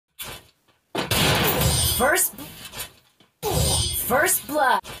First blood. First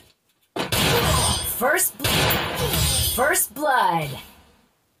blood. First blood.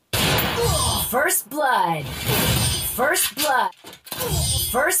 First blood. First blood.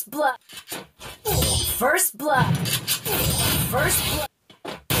 First blood. First blood.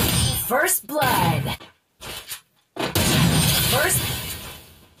 First blood.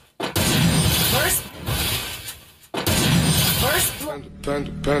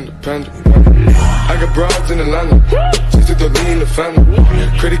 Panda. I got broads in Atlanta. Just to throw me in the family.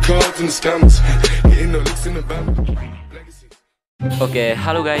 Credit cards in the scammers. Getting no licks in the band. Oke,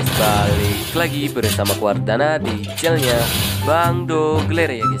 halo guys, balik lagi bersama Wardana di channelnya Bang Dogler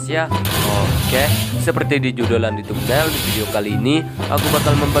ya guys ya. Oke, seperti di judolan di thumbnail, di video kali ini aku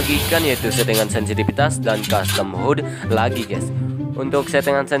bakal membagikan yaitu settingan sensitivitas dan custom HUD lagi guys. Untuk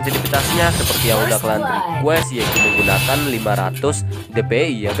settingan sensitivitasnya seperti yang udah kalian request, yaitu menggunakan 500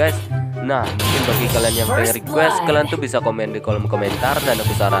 DPI ya guys. Nah, mungkin bagi kalian yang pengen request, kalian tuh bisa komen di kolom komentar, dan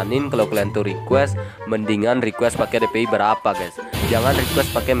aku saranin kalau kalian tuh request, mendingan request pakai DPI berapa guys. Jangan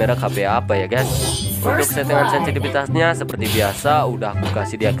request pakai merek HP apa ya guys. Untuk settingan sensitivitasnya seperti biasa udah aku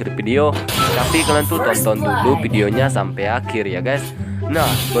kasih di akhir video, tapi kalian tuh tonton dulu videonya sampai akhir ya guys. Nah,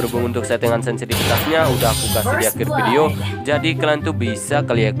 berhubung untuk settingan sensitivitasnya udah aku kasih di akhir video, jadi kalian tuh bisa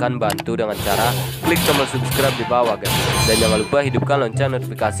kalian bantu dengan cara klik tombol subscribe di bawah guys. Dan jangan lupa hidupkan lonceng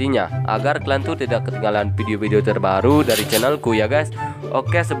notifikasinya agar kalian tuh tidak ketinggalan video-video terbaru dari channelku ya guys.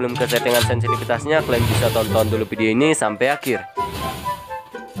 Oke, sebelum ke settingan sensitivitasnya, kalian bisa tonton dulu video ini sampai akhir.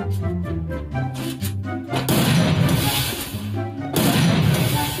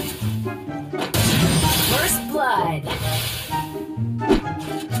 First blood.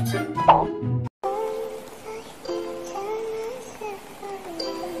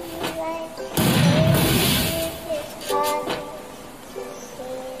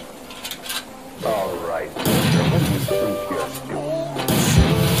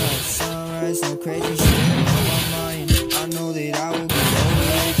 No crazy shit on my mind. I know that I will be over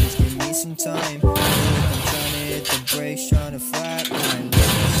it. Just give me some time. I'm trying to hit the brakes, trying to flatline.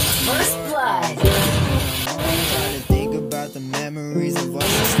 First blood. I'm trying to think about the memories of us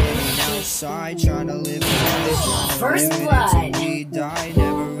standing outside, trying to live in life, trying to live it until we die.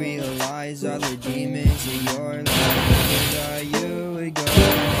 Never realize all the demons in your life. Without you, we go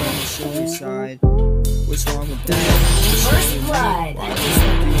on suicide. What's wrong with that? First blood.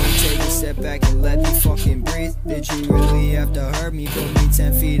 Take a step back and let me fucking breathe. Did you really have to hurt me? Put me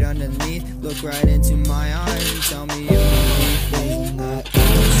 10 feet underneath. Look right into my eyes and tell me you believe that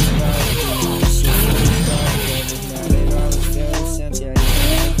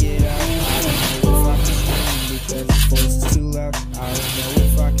because the voice is too loud. I don't know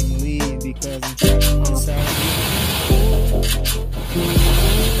if I can leave because I'm trapped inside.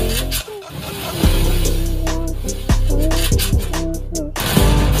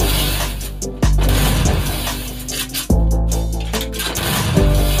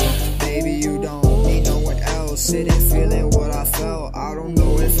 Sitting feeling what I felt. I don't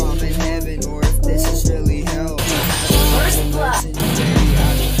know if I'm in heaven or if this is really hell. First blood. I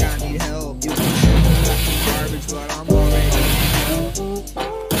think I need help. You can show me like garbage, but I'm already in hell.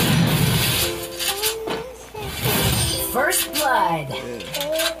 First blood.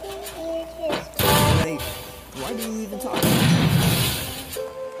 Wait, why do you even talk?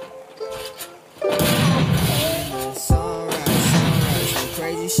 Sunrise, some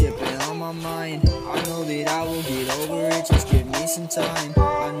crazy shit been on my mind. I know that I will get over it, just give me some time.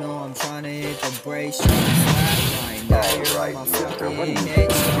 I know I'm trying to hit the brakes, trying to flatline. Now you're on my fucking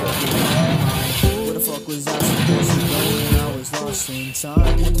head, what the fuck was I supposed to do when I was lost in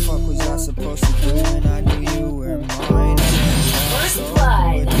time? What the fuck was I supposed to do when I knew you were mine? First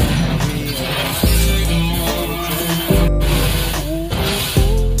blood.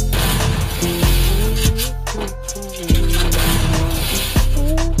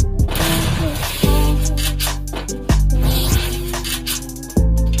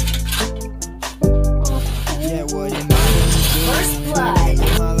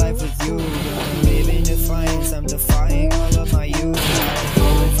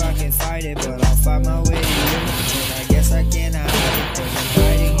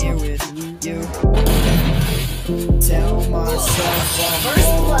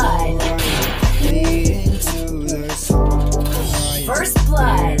 First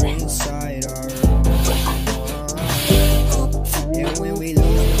blood. Inside our and when we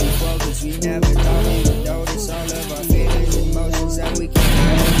lose the focus, we never thought we would notice all of our feelings and emotions that we can't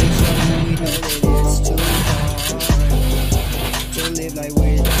hide. We know that it's too hard to live like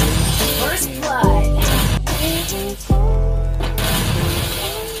we're First blood.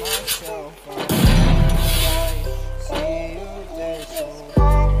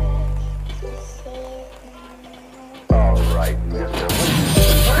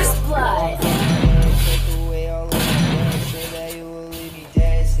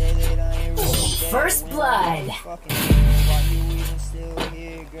 First blood.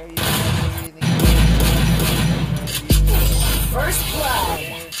 First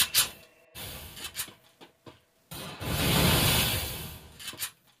blood.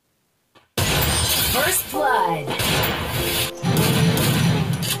 First blood.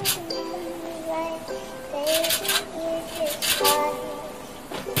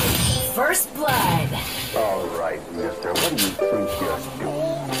 First blood. All right, mister, what do you suggest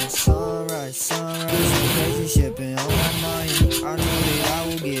you? Sunrise, sunrise, crazy shit been on my mind. I know that I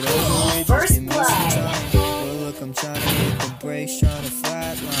will get over it. First Just give me some blood. time. But look, I'm trying to hit the brakes, trying to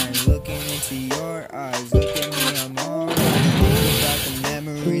flatline. Looking into your eyes, look at me, I'm alright. Got the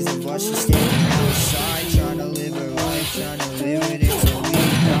memories of us just standing outside, trying to live a life, trying to live it until we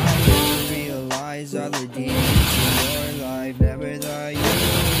die. Never realize all the demons in your life. Never thought you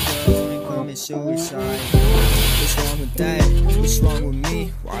would go and commit suicide. What's wrong with that? What's wrong with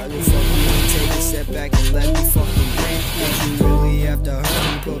me? Why the fuck you didn't take a step back and let me fucking win? Did you really have to hurt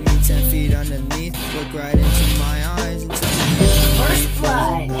me? Put me 10 feet underneath. Look right into my eyes and tell me First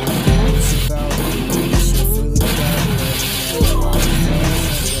blood. it's about. Do this shit for the crowd.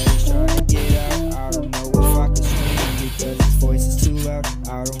 Trying to get out. I don't know if I can scream because his voice is too loud.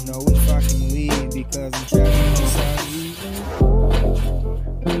 I don't know if I can leave because I'm trapped inside you.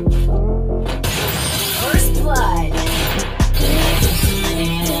 First blood.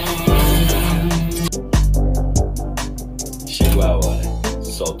 Chegou a hora,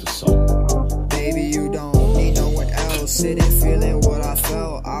 solta o som. Baby, you don't need no one else. Sitting feeling what I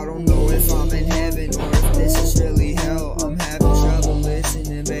felt. I don't know if I'm in heaven or if this is really hell. I'm having trouble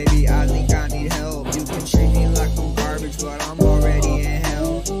listening, baby. I think I need help. You can treat me like I'm garbage, but I'm already in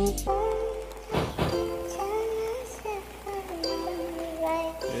hell.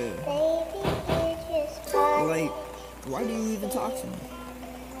 Like, why do you even talk to me?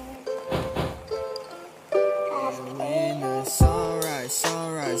 When the sunrise,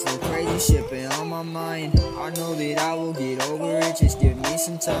 sunrise, the crazy shit been on my mind. I know that I will get over it, just give me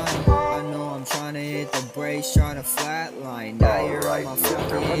some time. I know I'm trying to hit the brakes, trying to flatline. Now you're on my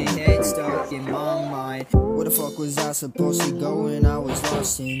fucking head, stuck in my mind. Where the fuck was I supposed to go when I was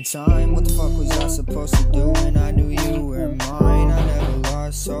lost in time? What the fuck was I supposed to do when I knew you were mine? I never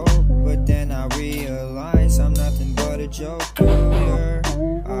lost hope, but then I realized I'm nothing but a joke through your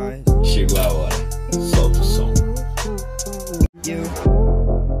eyes. Chegou a hora, solta o som. You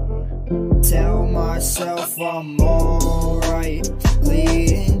tell myself I'm alright,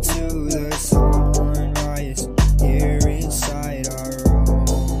 leading to the sunrise, here inside our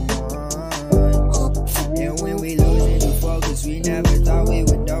own minds. And when we lose the focus, we never thought we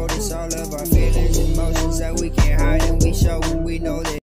would notice all of our feelings and emotions.